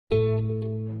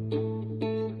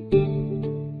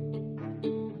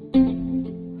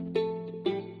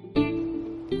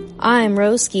I'm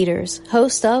Rose Skeeters,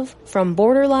 host of From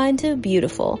Borderline to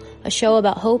Beautiful, a show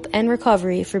about hope and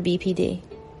recovery for BPD.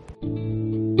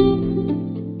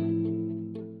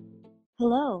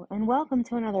 Hello, and welcome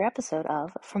to another episode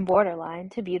of From Borderline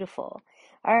to Beautiful.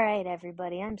 All right,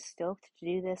 everybody, I'm stoked to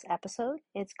do this episode.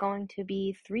 It's going to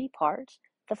be 3 parts.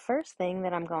 The first thing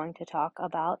that I'm going to talk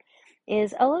about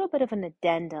is a little bit of an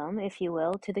addendum, if you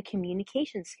will, to the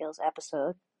communication skills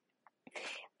episode.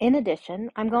 In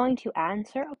addition, I'm going to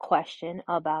answer a question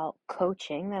about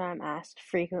coaching that I'm asked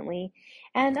frequently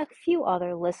and a few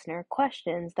other listener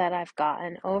questions that I've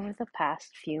gotten over the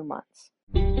past few months.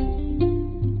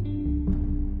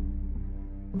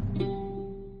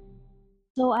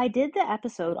 So I did the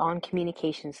episode on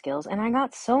communication skills and I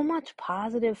got so much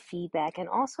positive feedback and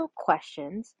also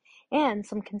questions and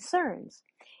some concerns.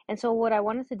 And so what I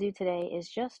wanted to do today is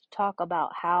just talk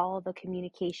about how the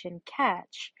communication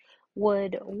catch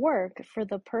would work for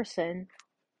the person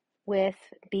with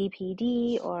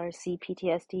BPD or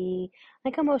CPTSD,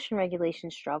 like emotion regulation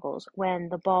struggles, when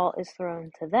the ball is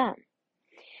thrown to them.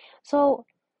 So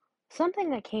something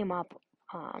that came up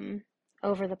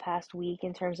over the past week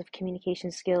in terms of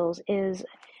communication skills is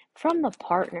from the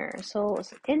partner. So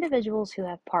individuals who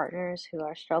have partners who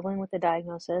are struggling with the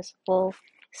diagnosis will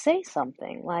say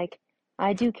something like,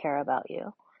 "I do care about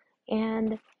you."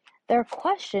 And their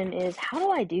question is, how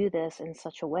do I do this in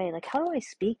such a way? Like, how do I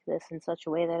speak this in such a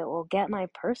way that it will get my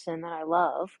person that I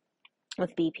love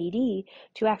with BPD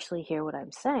to actually hear what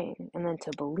I'm saying and then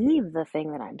to believe the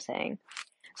thing that I'm saying?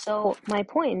 So my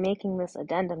point in making this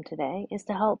addendum today is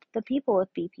to help the people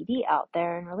with BPD out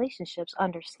there in relationships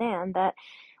understand that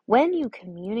when you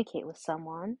communicate with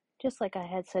someone, just like I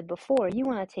had said before, you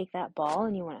want to take that ball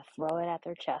and you want to throw it at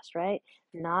their chest, right?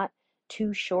 Not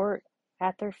too short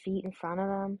at their feet in front of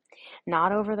them,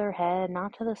 not over their head,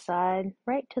 not to the side,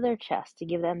 right to their chest to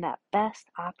give them that best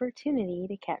opportunity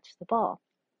to catch the ball.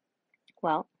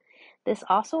 Well, this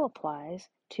also applies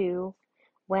to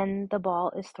when the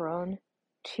ball is thrown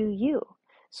to you.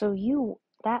 So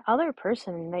that other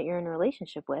person that you're in a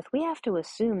relationship with, we have to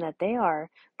assume that they are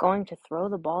going to throw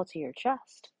the ball to your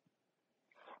chest.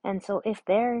 And so if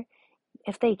they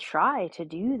try to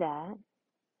do that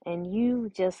and you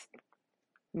just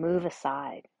move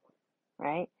aside,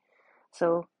 right?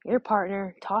 So your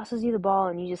partner tosses you the ball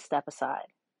and you just step aside.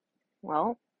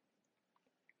 Well,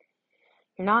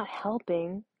 you're not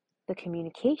helping the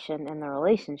communication in the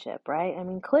relationship, right? I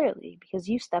mean, clearly, because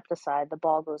you stepped aside, the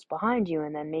ball goes behind you,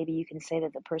 and then maybe you can say to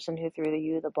the person who threw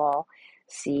you the ball,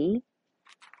 "See,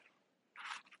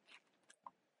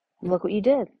 look what you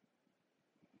did.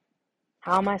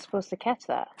 How am I supposed to catch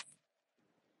that?"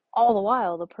 All the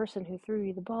while, the person who threw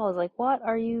you the ball is like, "What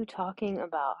are you talking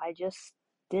about? I just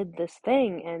did this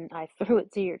thing and I threw it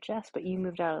to your chest, but you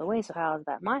moved out of the way, so how is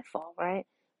that my fault, right?"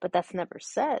 But that's never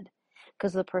said,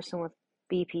 because the person with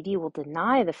BPD will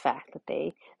deny the fact that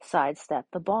they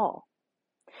sidestepped the ball.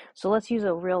 So let's use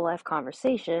a real life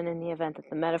conversation in the event that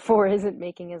the metaphor isn't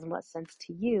making as much sense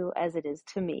to you as it is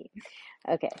to me.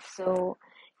 Okay, so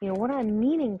what I'm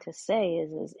meaning to say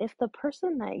is if the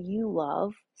person that you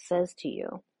love says to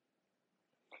you,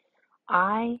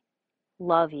 "I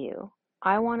love you.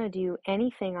 I want to do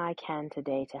anything I can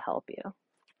today to help you,"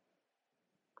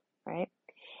 right?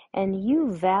 And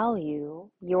you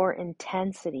value your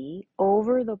intensity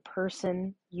over the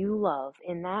person you love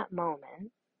in that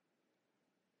moment,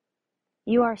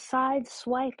 you are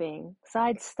sidestepping,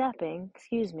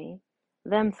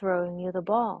 them throwing you the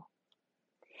ball.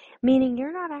 Meaning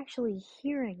you're not actually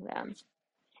hearing them.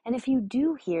 And if you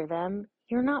do hear them,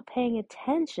 you're not paying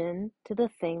attention to the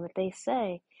thing that they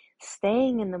say,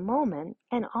 staying in the moment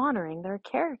and honoring their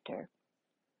character.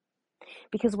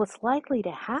 Because what's likely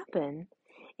to happen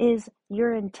is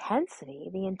your intensity,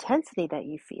 the intensity that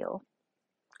you feel,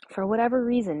 for whatever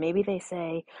reason, maybe they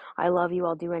say, "I love you,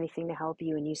 I'll do anything to help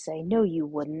you," and you say, "No, you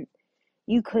wouldn't.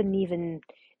 You couldn't even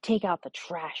take out the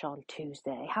trash on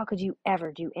Tuesday. How could you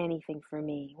ever do anything for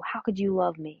me? How could you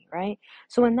love me?" Right?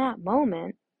 So in that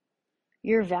moment,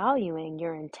 you're valuing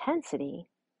your intensity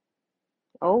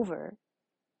over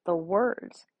the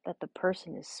words that the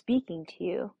person is speaking to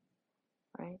you,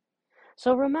 right?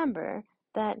 So remember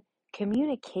that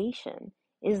communication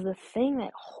is the thing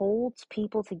that holds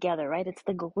people together, right? It's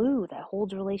the glue that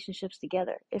holds relationships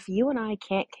together. If you and I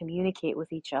can't communicate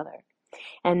with each other,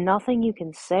 and nothing you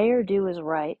can say or do is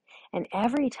right, and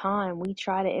every time we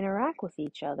try to interact with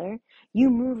each other, you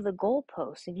move the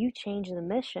goalposts and you change the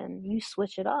mission, you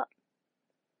switch it up.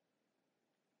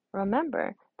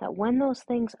 Remember that when those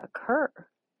things occur,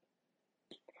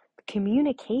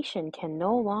 communication can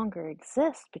no longer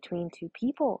exist between two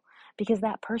people because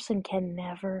that person can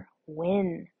never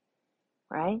win.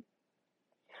 right?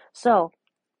 So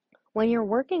when you're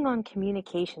working on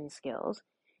communication skills,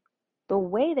 the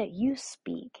way that you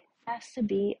speak has to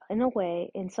be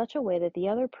in such a way that the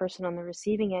other person on the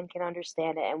receiving end can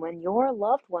understand it. And when your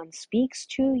loved one speaks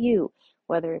to you,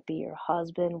 whether it be your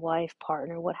husband, wife,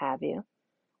 partner, what have you,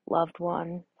 loved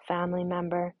one, family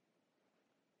member,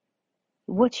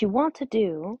 what you want to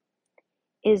do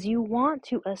is you want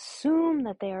to assume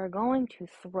that they are going to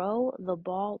throw the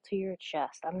ball to your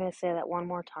chest. I'm going to say that one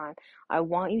more time. I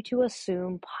want you to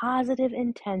assume positive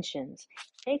intentions.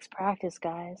 It takes practice,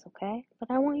 guys, okay?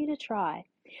 But I want you to try.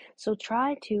 So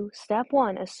try to, step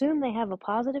one, assume they have a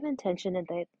positive intention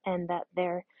and that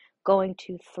they're going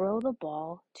to throw the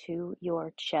ball to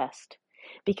your chest.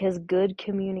 Because good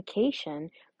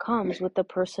communication comes with the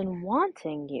person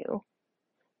wanting you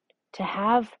to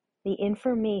have the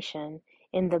information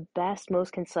in the best,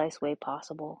 most concise way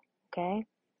possible. Okay?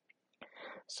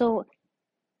 So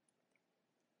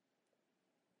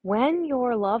when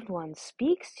your loved one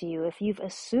speaks to you, if you've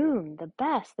assumed the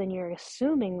best, then you're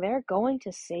assuming they're going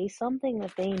to say something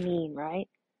that they mean, right?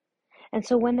 And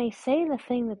so when they say the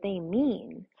thing that they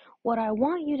mean, what I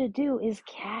want you to do is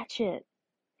catch it.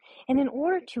 And in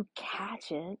order to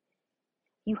catch it,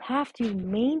 you have to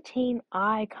maintain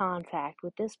eye contact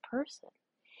with this person.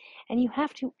 And you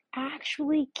have to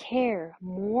actually care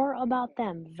more about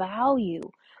them, value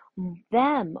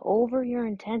them over your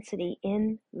intensity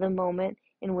in the moment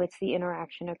in which the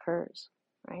interaction occurs,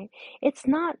 right? It's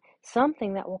not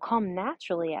something that will come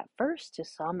naturally at first to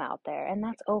some out there, and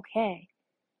that's okay.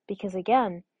 Because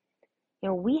again,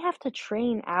 we have to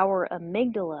train our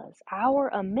amygdalas. Our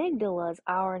amygdalas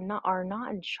are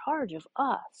not in charge of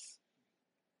us.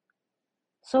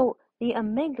 So the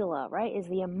amygdala, right, is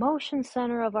the emotion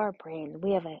center of our brain.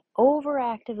 We have an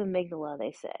overactive amygdala,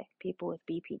 they say, people with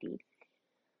BPD.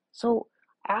 So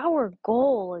our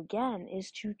goal, again,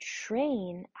 is to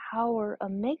train our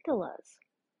amygdalas,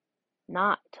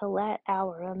 not to let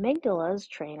our amygdalas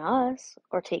train us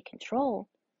or take control.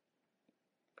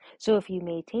 So if you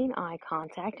maintain eye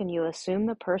contact and you assume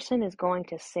the person is going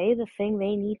to say the thing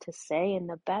they need to say in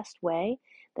the best way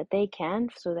that they can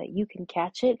so that you can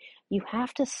catch it, you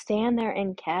have to stand there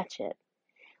and catch it.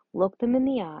 Look them in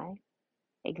the eye,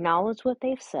 acknowledge what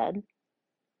they've said,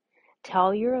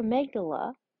 tell your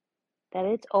amygdala that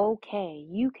it's okay.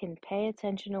 You can pay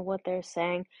attention to what they're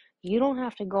saying. You don't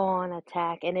have to go on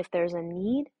attack. And if there's a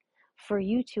need for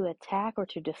you to attack or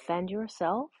to defend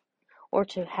yourself or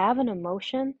to have an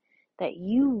emotion, that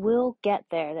you will get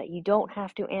there, that you don't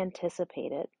have to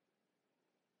anticipate it,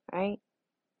 right?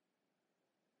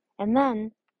 And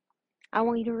then I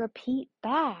want you to repeat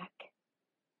back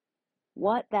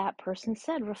what that person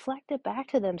said. Reflect it back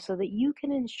to them so that you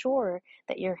can ensure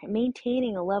that you're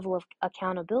maintaining a level of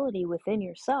accountability within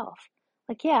yourself.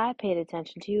 Like, yeah, I paid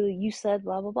attention to you. You said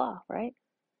blah, blah, blah, right?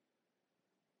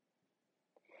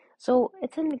 So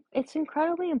it's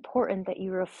incredibly important that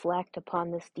you reflect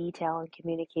upon this detail in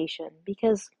communication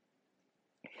because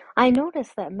I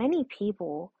noticed that many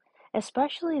people,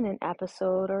 especially in an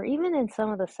episode or even in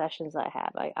some of the sessions I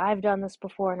have, I've done this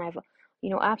before and I've,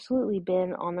 absolutely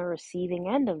been on the receiving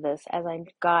end of this as I'm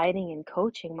guiding and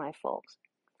coaching my folks.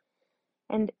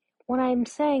 And what I'm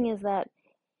saying is that,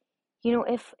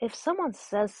 if someone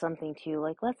says something to you,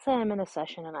 like let's say I'm in a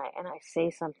session and I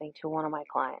say something to one of my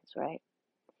clients, right?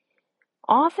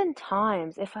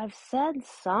 Oftentimes, if I've said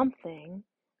something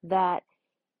that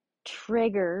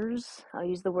triggers, I'll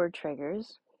use the word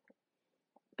triggers,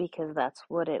 because that's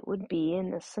what it would be in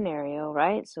this scenario,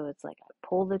 right? So it's like I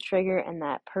pull the trigger and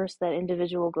that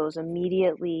individual goes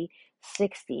immediately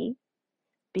 60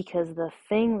 because the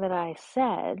thing that I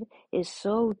said is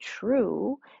so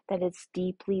true that it's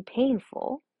deeply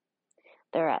painful.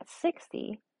 They're at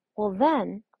 60. Well,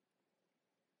 then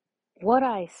what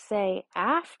I say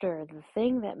after the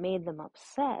thing that made them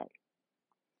upset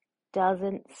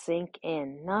doesn't sink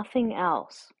in. Nothing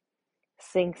else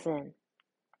sinks in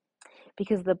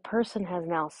because the person has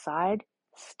now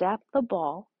sidestepped the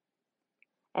ball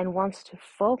and wants to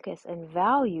focus and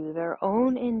value their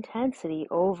own intensity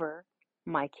over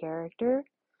my character,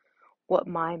 what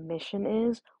my mission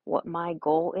is, what my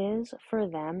goal is for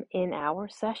them in our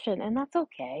session. And that's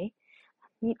okay.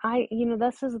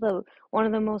 This is one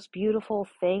of the most beautiful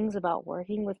things about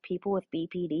working with people with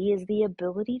BPD is the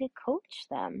ability to coach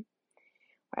them,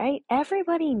 right?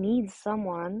 Everybody needs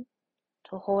someone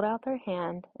to hold out their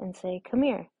hand and say, come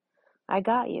here, I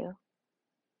got you.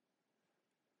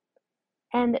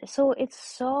 And so it's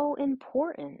so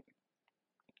important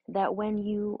that when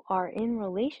you are in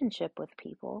relationship with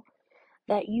people,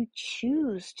 that you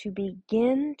choose to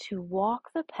begin to walk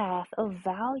the path of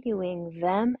valuing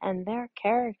them and their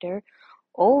character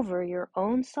over your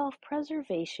own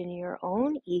self-preservation, your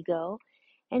own ego,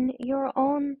 and your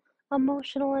own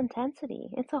emotional intensity.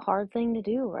 It's a hard thing to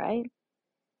do, right?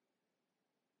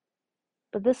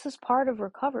 But this is part of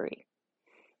recovery.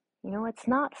 It's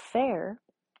not fair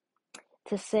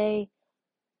to say,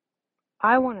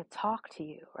 I want to talk to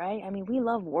you, right? I mean, we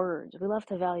love words. We love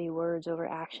to value words over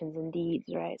actions and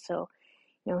deeds, right? So,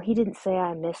 he didn't say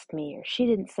I missed me, or she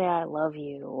didn't say I love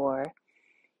you, or,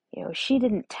 she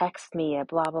didn't text me at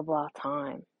blah, blah, blah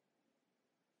time,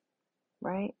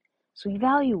 right? So we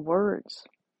value words.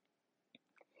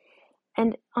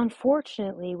 And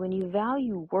unfortunately, when you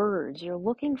value words, you're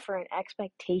looking for an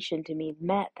expectation to be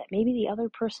met that maybe the other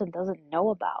person doesn't know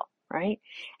about, right?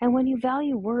 And when you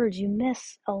value words, you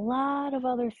miss a lot of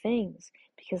other things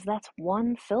because that's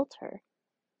one filter,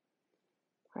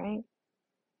 right?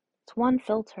 It's one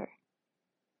filter.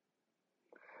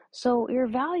 So you're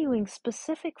valuing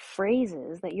specific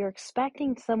phrases that you're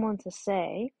expecting someone to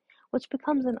say, which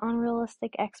becomes an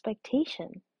unrealistic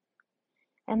expectation.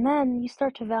 And then you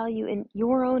start to value in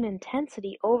your own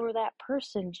intensity over that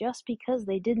person just because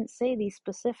they didn't say these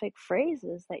specific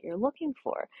phrases that you're looking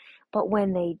for. But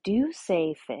when they do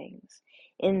say things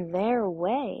in their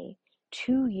way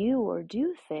to you, or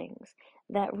do things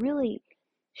that really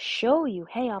show you,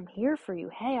 hey, I'm here for you.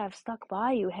 Hey, I've stuck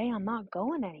by you. Hey, I'm not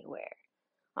going anywhere.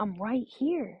 I'm right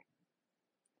here.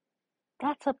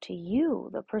 That's up to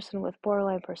you, the person with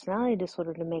borderline personality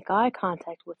disorder, to make eye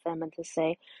contact with them and to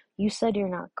say, you said you're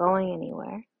not going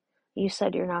anywhere. You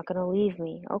said you're not going to leave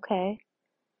me. Okay,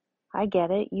 I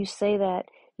get it. You say that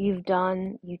you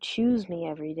choose me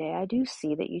every day. I do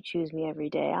see that you choose me every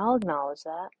day. I'll acknowledge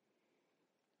that.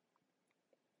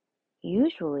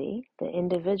 Usually, the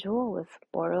individual with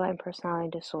borderline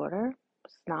personality disorder,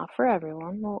 it's not for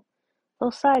everyone,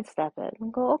 they'll sidestep it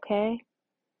and go, okay,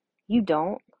 you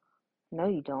don't. No,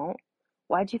 you don't.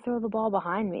 Why'd you throw the ball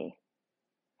behind me?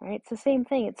 Right? It's the same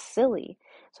thing. It's silly.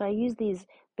 So I use these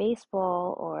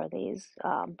baseball or these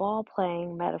ball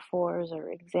playing metaphors or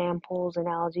examples,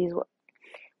 analogies,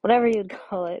 whatever you'd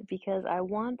call it, because I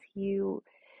want you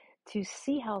to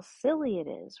see how silly it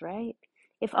is, right?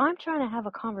 If I'm trying to have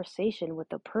a conversation with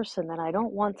the person that I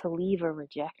don't want to leave or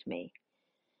reject me,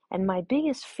 and my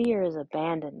biggest fear is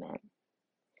abandonment,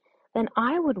 then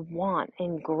I would want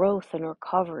in growth and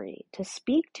recovery to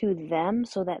speak to them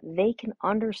so that they can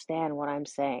understand what I'm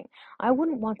saying. I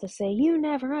wouldn't want to say, you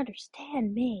never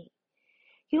understand me.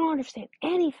 You don't understand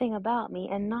anything about me,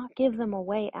 and not give them a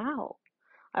way out.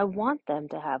 I want them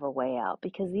to have a way out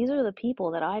because these are the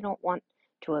people that I don't want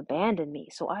to abandon me.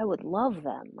 So I would love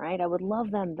them, right? I would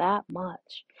love them that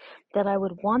much that I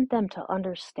would want them to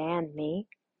understand me.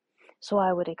 So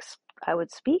I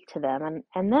would speak to them,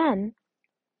 and then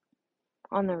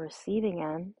on the receiving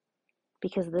end,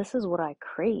 because this is what I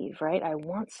crave, right? I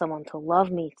want someone to love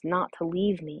me, not to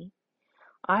leave me.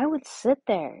 I would sit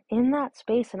there in that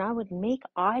space and I would make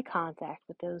eye contact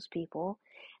with those people,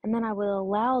 and then I would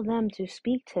allow them to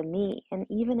speak to me. And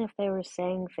even if they were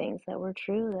saying things that were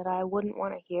true that I wouldn't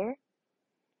want to hear,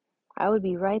 I would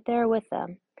be right there with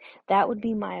them. That would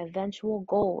be my eventual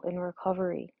goal in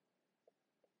recovery.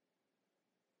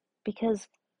 Because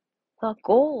the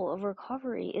goal of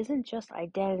recovery isn't just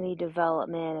identity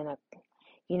development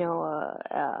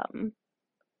and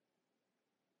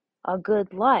a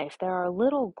good life. There are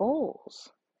little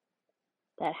goals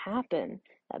that happen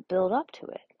that build up to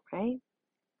it, right?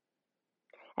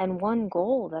 And one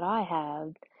goal that I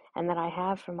have and that I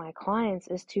have for my clients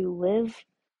is to live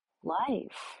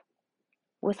life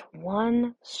with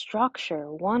one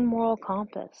structure, one moral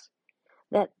compass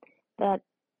that that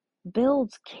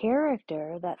builds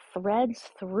character, that threads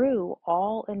through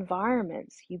all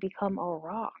environments. You become a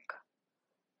rock,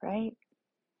 right?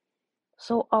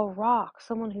 So a rock,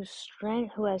 someone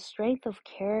who has strength of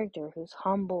character, who's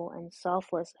humble and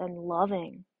selfless and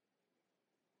loving,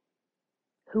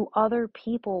 who other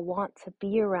people want to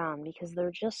be around because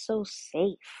they're just so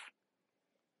safe.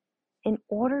 In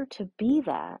order to be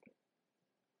that,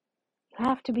 you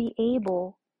have to be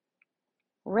able,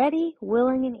 ready,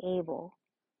 willing, and able,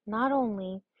 not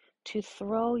only to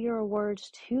throw your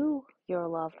words to your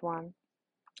loved one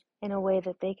in a way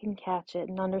that they can catch it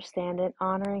and understand it,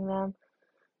 honoring them,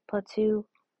 but to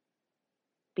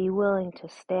be willing to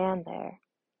stand there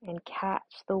and catch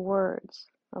the words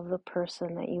of the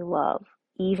person that you love,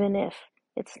 even if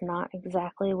it's not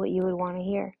exactly what you would want to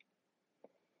hear.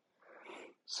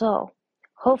 So,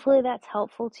 hopefully that's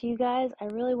helpful to you guys. I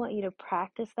really want you to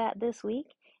practice that this week,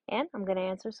 and I'm going to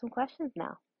answer some questions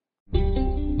now.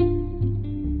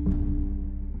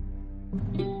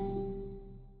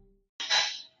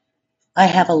 I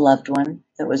have a loved one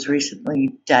that was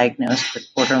recently diagnosed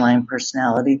with borderline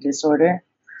personality disorder.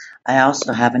 I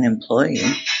also have an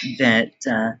employee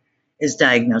that is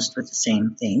diagnosed with the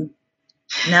same thing.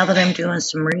 Now that I'm doing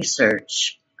some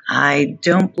research, I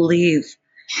don't believe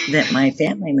that my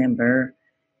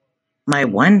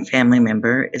one family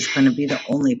member, is going to be the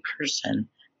only person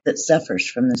that suffers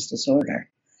from this disorder.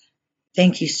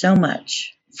 Thank you so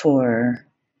much for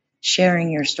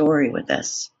sharing your story with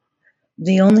us.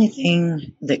 The only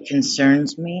thing that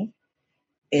concerns me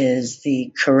is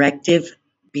the corrective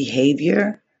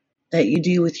behavior that you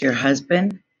do with your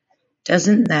husband.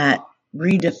 Doesn't that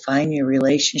redefine your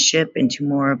relationship into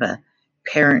more of a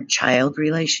parent child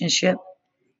relationship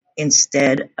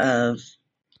instead of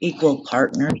equal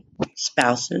partner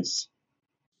spouses?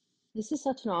 This is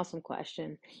such an awesome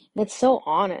question. It's so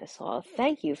honest. Well,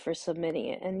 thank you for submitting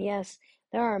it. And yes,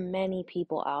 there are many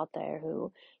people out there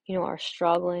who, are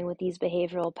struggling with these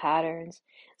behavioral patterns.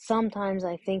 Sometimes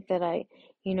I think that I,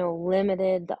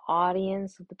 limited the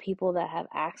audience of the people that have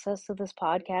access to this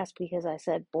podcast because I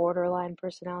said borderline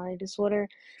personality disorder.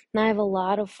 And I have a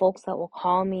lot of folks that will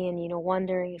call me and,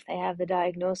 wondering if they have the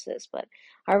diagnosis. But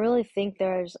I really think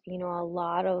there's, a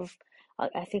lot of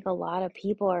I think a lot of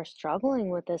people are struggling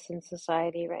with this in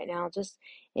society right now, just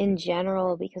in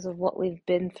general because of what we've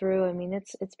been through. I mean,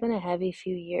 it's been a heavy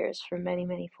few years for many,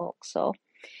 many folks. So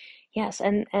yes,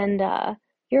 and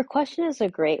your question is a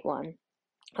great one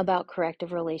about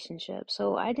corrective relationships.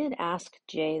 So I did ask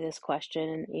Jay this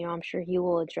question, and I'm sure he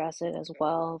will address it as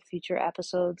well in future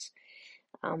episodes.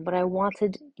 But I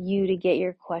wanted you to get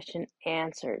your question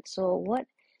answered. So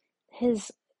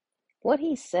his what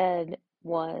he said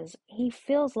was he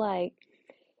feels like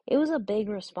it was a big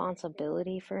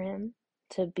responsibility for him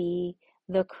to be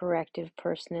the corrective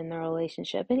person in the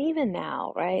relationship. And even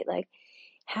now, right? Like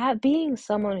being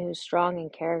someone who's strong in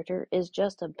character is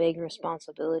just a big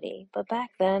responsibility. But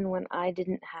back then when I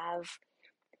didn't have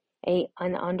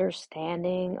an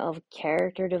understanding of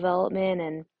character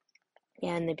development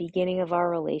and the beginning of our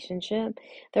relationship,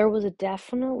 there was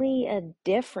definitely a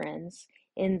difference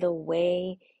in the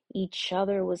way each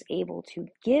other was able to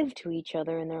give to each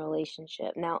other in the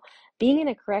relationship. Now, being in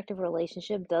a corrective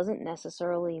relationship doesn't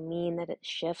necessarily mean that it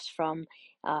shifts from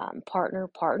partner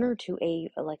to a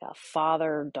like a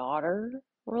father-daughter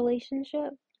relationship,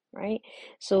 right?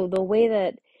 So the way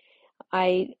that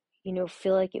I,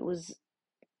 feel like it was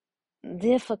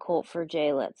difficult for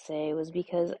Jay, let's say, was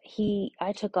because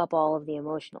I took up all of the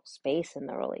emotional space in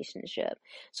the relationship.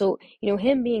 So,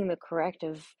 him being the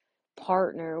corrective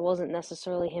partner wasn't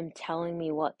necessarily him telling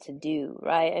me what to do,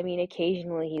 right? I mean,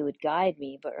 occasionally he would guide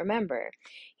me, but remember,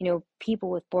 people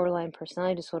with borderline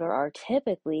personality disorder are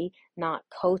typically not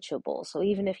coachable. So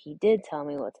even if he did tell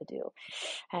me what to do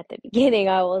at the beginning,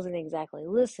 I wasn't exactly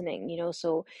listening,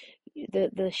 so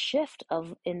the shift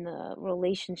of in the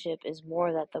relationship is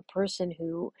more that the person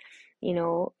who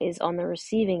is on the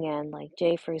receiving end, like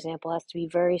Jay for example, has to be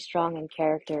very strong in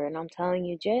character. And I'm telling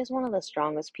you, Jay is one of the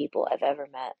strongest people I've ever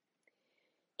met,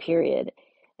 period.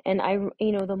 And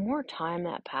the more time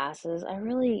that passes, I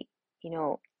really,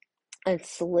 it's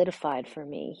solidified for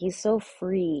me. He's so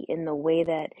free in the way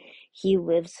that he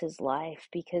lives his life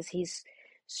because he's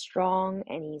strong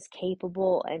and he's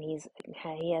capable and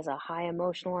he has a high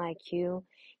emotional IQ.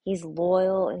 He's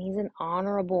loyal and he's an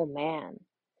honorable man,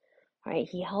 right?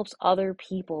 He helps other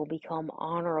people become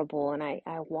honorable, and I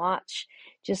watch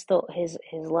just his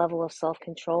level of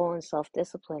self-control and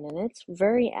self-discipline, and it's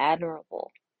very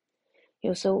admirable.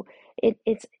 So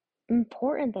it's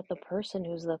important that the person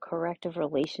who's the corrective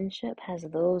relationship has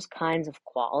those kinds of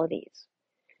qualities,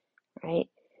 right?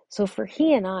 So for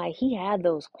he had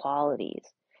those qualities.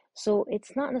 So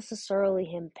it's not necessarily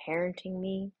him parenting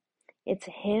me, it's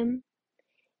him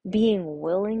being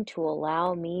willing to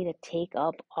allow me to take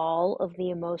up all of the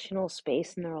emotional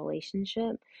space in the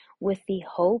relationship with the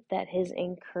hope that his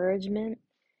encouragement,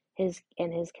 his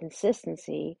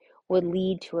consistency would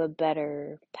lead to a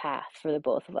better path for the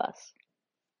both of us.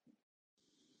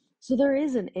 So there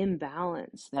is an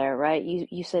imbalance there, right?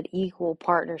 You said equal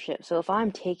partnership. So if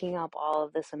I'm taking up all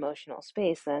of this emotional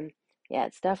space, then yeah,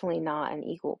 it's definitely not an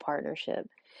equal partnership.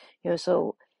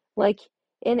 So like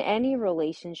in any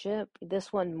relationship,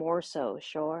 this one more so,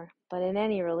 sure, but in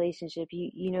any relationship,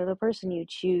 the person you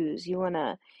choose, you want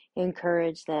to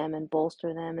encourage them and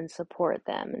bolster them and support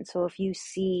them. And so if you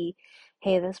see,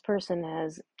 hey, this person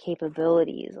has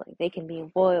capabilities, like they can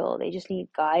be loyal, they just need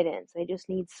guidance, they just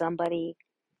need somebody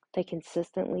to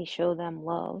consistently show them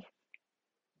love,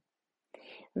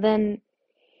 then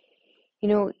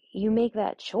you make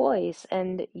that choice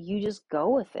and you just go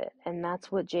with it. And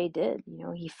that's what Jay did.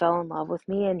 He fell in love with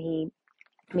me and he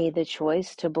made the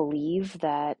choice to believe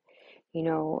that,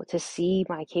 to see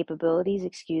my capabilities,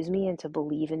 excuse me, and to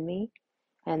believe in me.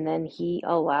 And then he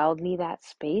allowed me that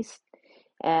space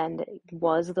and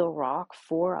was the rock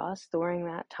for us during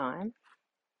that time.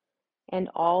 And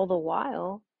all the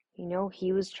while,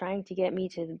 he was trying to get me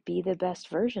to be the best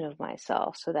version of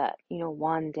myself so that,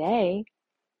 one day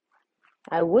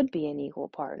I would be an equal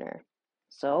partner.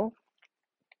 So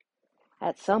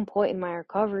at some point in my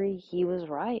recovery, he was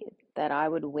right that I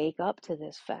would wake up to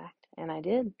this fact, and I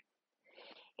did.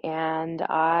 And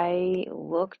I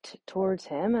looked towards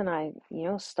him and I,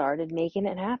 started making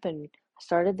it happen. I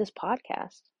started this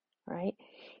podcast, right?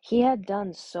 He had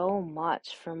done so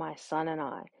much for my son and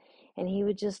I, and he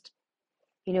would just,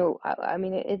 I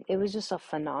mean, it was just a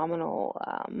phenomenal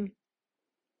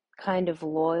kind of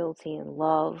loyalty and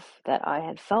love that I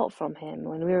had felt from him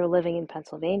when we were living in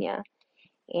Pennsylvania.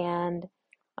 And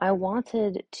I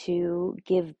wanted to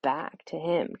give back to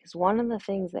him because one of the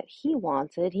things that he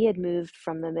wanted, he had moved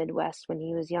from the Midwest when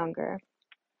he was younger,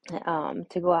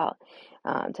 to go out,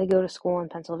 to go to school in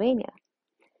Pennsylvania.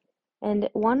 And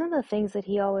one of the things that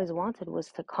he always wanted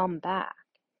was to come back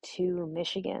to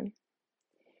Michigan.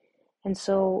 And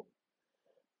so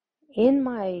in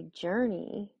my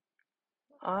journey,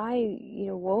 I,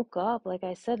 woke up, like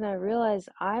I said, and I realized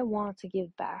I want to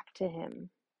give back to him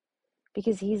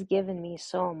because he's given me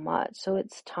so much. So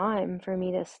it's time for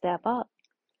me to step up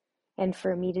and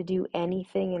for me to do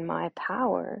anything in my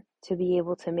power to be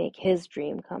able to make his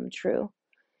dream come true.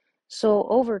 So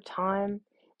over time,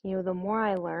 the more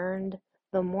I learned,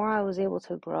 the more I was able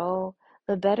to grow,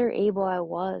 the better able I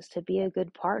was to be a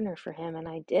good partner for him. And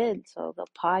I did. So the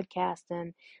podcast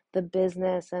and the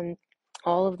business and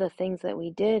all of the things that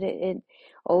we did, it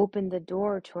opened the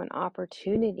door to an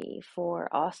opportunity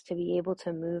for us to be able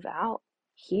to move out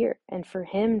here and for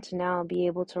him to now be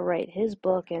able to write his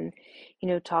book and,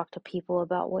 talk to people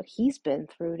about what he's been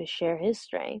through to share his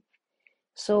strength.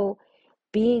 So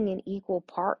being an equal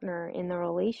partner in the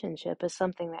relationship is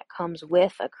something that comes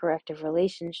with a corrective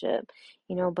relationship,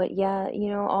 but yeah,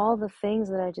 all the things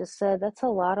that I just said, that's a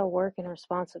lot of work and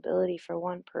responsibility for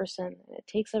one person. It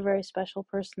takes a very special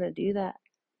person to do that,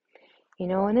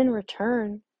 and in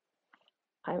return,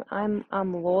 I'm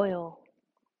loyal,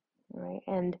 right?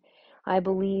 And I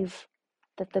believe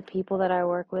that the people that I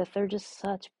work with, they're just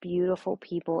such beautiful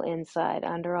people inside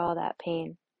under all that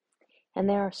pain. And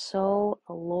they are so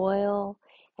loyal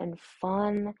and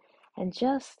fun and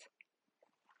just,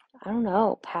 I don't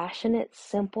know, passionate,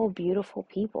 simple, beautiful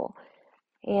people.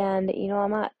 And,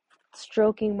 I'm not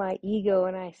stroking my ego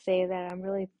and I say that I'm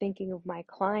really thinking of my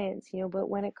clients, but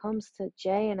when it comes to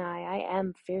Jay and I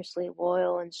am fiercely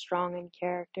loyal and strong in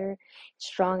character,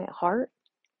 strong at heart.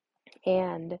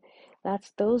 And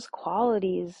that's those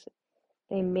qualities,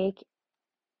 they make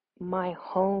my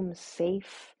home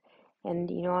safe.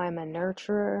 And I'm a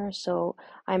nurturer, so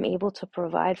I'm able to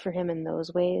provide for him in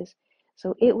those ways.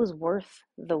 So it was worth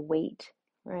the wait,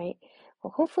 right?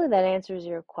 Well, hopefully that answers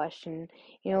your question.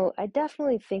 I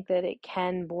definitely think that it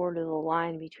can border the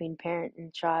line between parent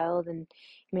and child. And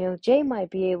Jay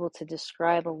might be able to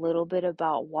describe a little bit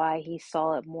about why he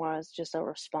saw it more as just a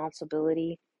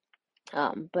responsibility,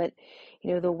 but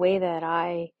the way that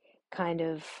I kind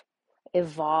of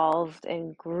evolved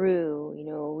and grew,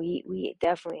 we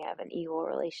definitely have an equal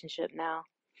relationship now.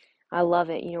 I love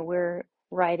it. We're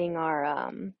writing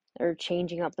our or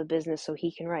changing up the business so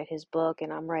he can write his book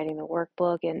and I'm writing the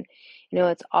workbook, and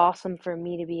it's awesome for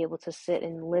me to be able to sit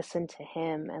and listen to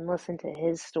him and listen to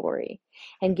his story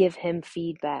and give him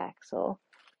feedback. So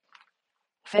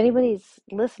if anybody's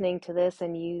listening to this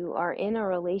and you are in a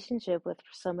relationship with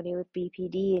somebody with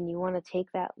BPD and you want to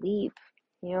take that leap,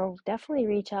 definitely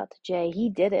reach out to Jay. He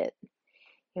did it.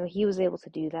 He was able to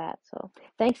do that. So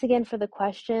thanks again for the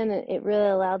question. It really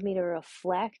allowed me to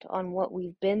reflect on what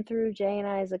we've been through, Jay and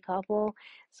I as a couple.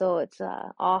 So it's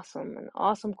awesome, an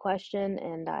awesome question,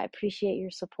 and I appreciate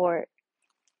your support.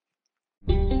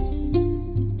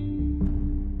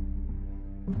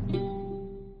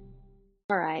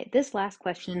 All right, this last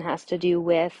question has to do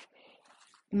with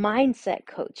mindset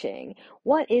coaching.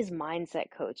 What is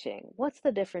mindset coaching? What's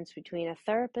the difference between a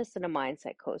therapist and a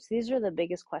mindset coach? These are the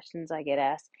biggest questions I get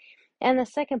asked. And the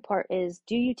second part is,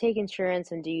 do you take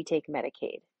insurance and do you take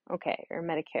Medicaid? Okay, or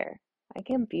Medicare. I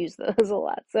confuse those a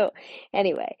lot. So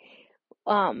anyway,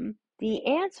 the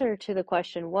answer to the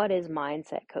question, what is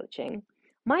mindset coaching?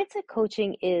 Mindset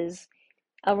coaching is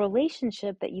a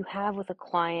relationship that you have with a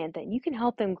client that you can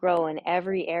help them grow in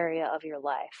every area of your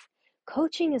life.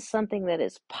 Coaching is something that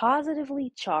is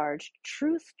positively charged,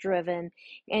 truth driven,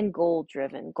 and goal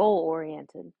driven, goal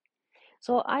oriented.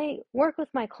 So I work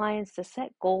with my clients to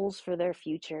set goals for their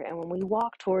future, and when we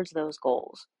walk towards those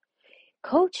goals,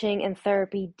 coaching and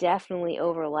therapy definitely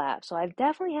overlap. So I've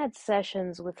definitely had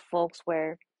sessions with folks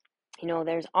where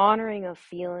there's honoring of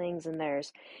feelings and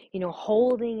there's,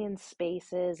 holding in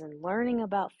spaces and learning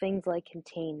about things like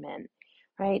containment,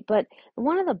 right? But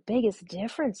one of the biggest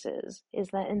differences is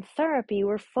that in therapy,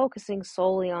 we're focusing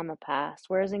solely on the past,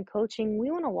 whereas in coaching, we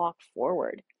want to walk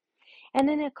forward. And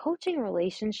in a coaching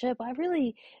relationship,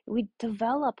 we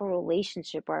develop a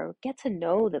relationship where I get to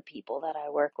know the people that I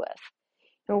work with.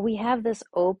 We have this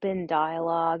open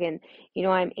dialogue, and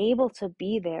I'm able to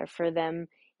be there for them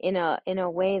in a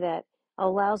way that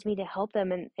allows me to help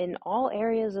them in all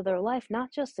areas of their life,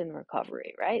 not just in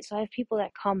recovery, right? So I have people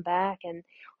that come back and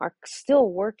are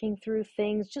still working through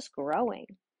things, just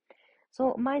growing.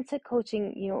 So mindset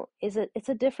coaching, it's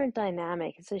a different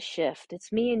dynamic. It's a shift.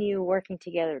 It's me and you working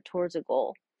together towards a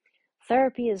goal.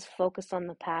 Therapy is focused on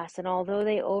the past, and although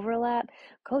they overlap,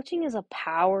 coaching is a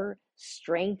power,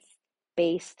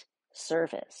 strength-based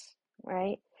service,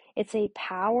 right? It's a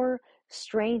power,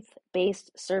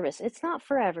 strength-based service. It's not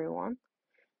for everyone.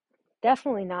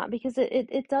 Definitely not, because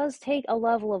it does take a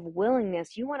level of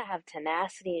willingness. You want to have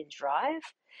tenacity and drive,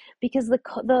 because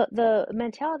the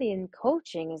mentality in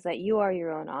coaching is that you are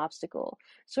your own obstacle.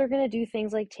 So we're going to do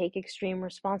things like take extreme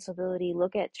responsibility,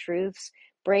 look at truths,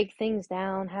 break things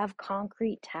down, have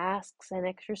concrete tasks and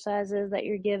exercises that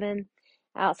you're given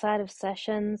outside of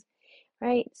sessions,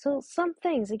 right? So some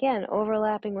things, again,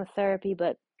 overlapping with therapy,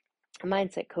 but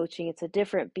mindset coaching, it's a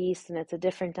different beast and it's a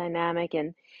different dynamic.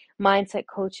 And mindset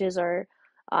coaches are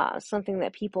something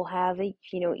that people have,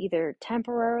 either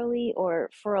temporarily or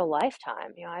for a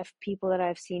lifetime. I have people that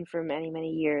I've seen for many,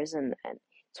 many years, and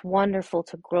it's wonderful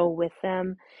to grow with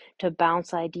them, to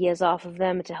bounce ideas off of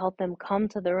them, to help them come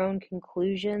to their own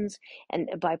conclusions, and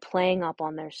by playing up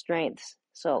on their strengths.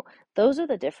 So those are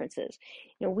the differences.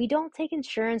 We don't take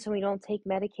insurance and we don't take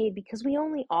Medicaid because we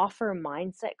only offer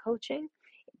mindset coaching,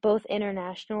 both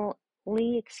internationally,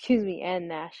 and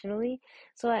nationally.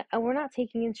 So we're not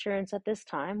taking insurance at this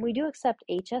time. We do accept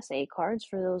HSA cards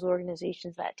for those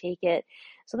organizations that take it.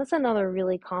 So that's another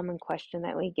really common question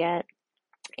that we get.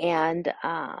 And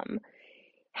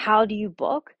how do you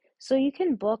book? So you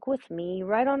can book with me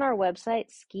right on our website,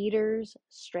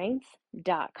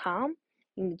 skeetersstrength.com.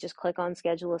 You can just click on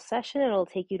schedule a session. It'll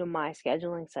take you to my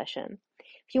scheduling session.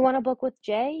 If you want to book with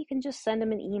Jay, you can just send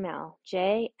him an email,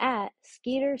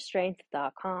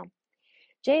 jay@skeetersstrength.com.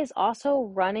 Jay is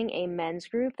also running a men's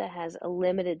group that has a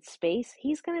limited space.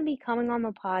 He's going to be coming on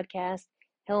the podcast.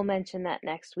 He'll mention that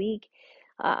next week.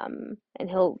 And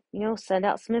he'll, send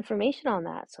out some information on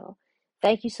that. So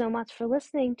thank you so much for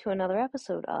listening to another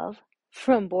episode of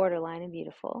From Borderline and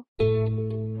Beautiful.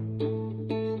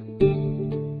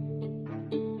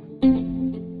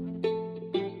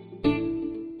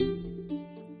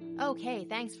 Okay,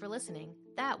 thanks for listening.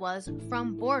 That was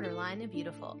From Borderline and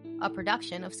Beautiful, a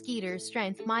production of Skeeter's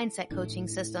Strength Mindset Coaching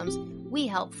Systems. We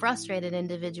help frustrated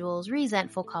individuals,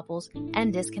 resentful couples,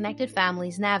 and disconnected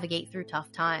families navigate through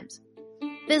tough times.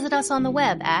 Visit us on the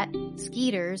web at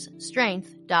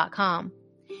skeetersstrength.com.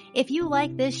 If you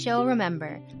like this show,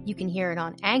 remember, you can hear it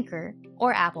on Anchor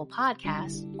or Apple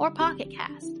Podcasts or Pocket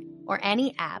Cast or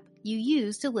any app you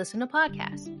use to listen to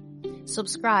podcasts.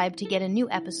 Subscribe to get a new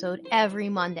episode every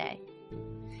Monday.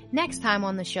 Next time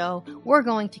on the show, we're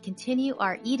going to continue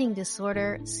our eating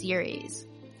disorder series.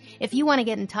 If you want to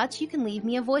get in touch, you can leave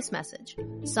me a voice message.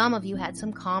 Some of you had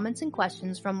some comments and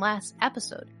questions from last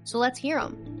episode, so let's hear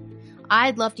them.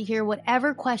 I'd love to hear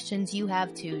whatever questions you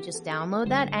have too. Just download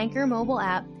that Anchor mobile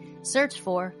app, search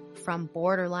for From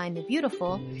Borderline to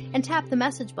Beautiful, and tap the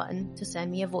message button to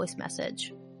send me a voice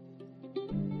message.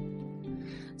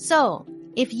 So,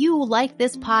 if you like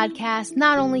this podcast,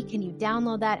 not only can you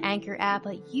download that Anchor app,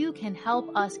 but you can help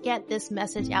us get this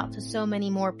message out to so many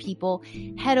more people.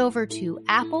 Head over to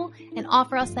Apple and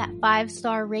offer us that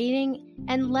 5-star rating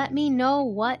and let me know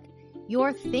what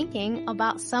you're thinking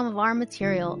about some of our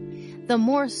material. The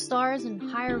more stars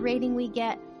and higher rating we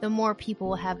get, the more people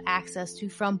will have access to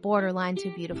From Borderline to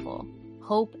Beautiful,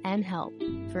 hope and help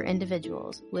for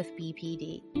individuals with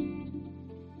BPD.